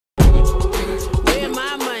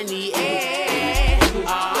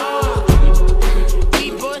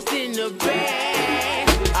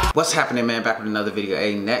What's happening, man? Back with another video.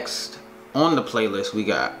 Hey, next on the playlist we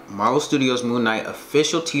got Marvel Studios Moon Knight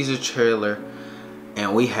official teaser trailer,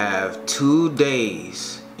 and we have 2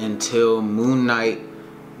 days until Moon Knight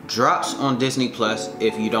drops on Disney Plus.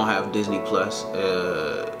 If you don't have Disney Plus,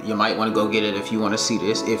 you might want to go get it if you want to see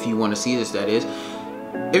this. If you want to see this, that is.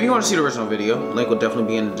 If you want to see the original video, link will definitely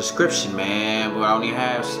be in the description, man. But I only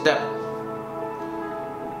have step.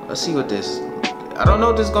 Let's see what this. I don't know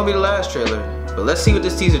if this is gonna be the last trailer, but let's see what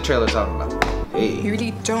this teaser trailer is talking about. Hey. You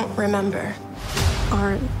really don't remember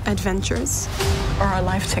our adventures or our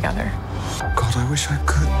life together. God, I wish I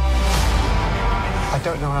could. I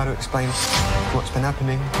don't know how to explain what's been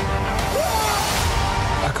happening.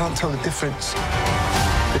 I can't tell the difference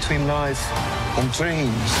between life and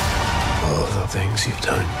dreams. All the things you've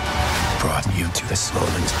done brought you to this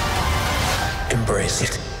moment. Embrace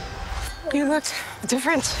it. You look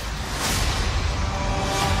different.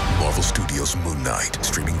 Marvel Studios Moon Knight,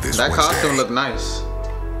 streaming this That Wednesday. costume look nice.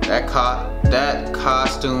 That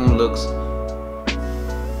costume looks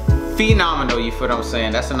phenomenal, you feel what I'm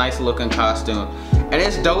saying? That's a nice looking costume. And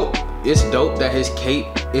it's dope. It's dope that his cape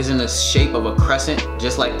is in the shape of a crescent,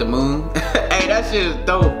 just like the moon. Hey, that shit is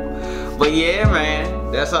dope. But yeah,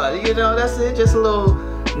 man, that's all, you know, that's it. Just a little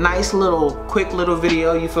nice little quick little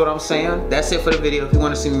video, you feel what I'm saying? That's it for the video. If you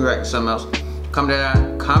want to see me react to something else,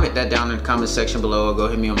 comment that down in the comment section below, or go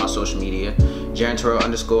hit me on my social media, Jaren Terrell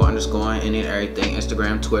 __ any and everything,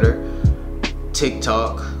 Instagram, Twitter,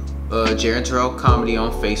 TikTok, Jaren Terrell Comedy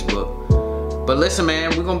on Facebook. But listen,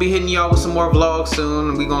 man, we're gonna be hitting y'all with some more vlogs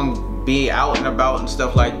soon. We're gonna be out and about and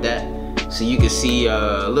stuff like that, so you can see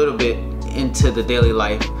a little bit into the daily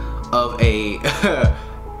life of a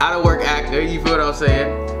out of work actor, you feel what I'm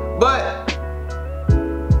saying? But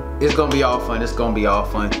it's gonna be all fun. It's gonna be all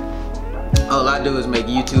fun. All I do is make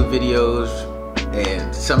YouTube videos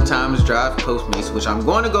and sometimes drive Postmates, which I'm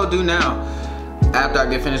going to go do now after I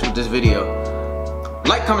get finished with this video.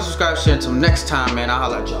 Like, comment, subscribe, share. Until next time, man, I'll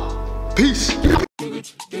holla at y'all. Peace.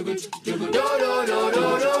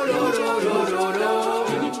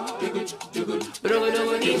 Pero que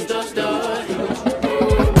no veniste hasta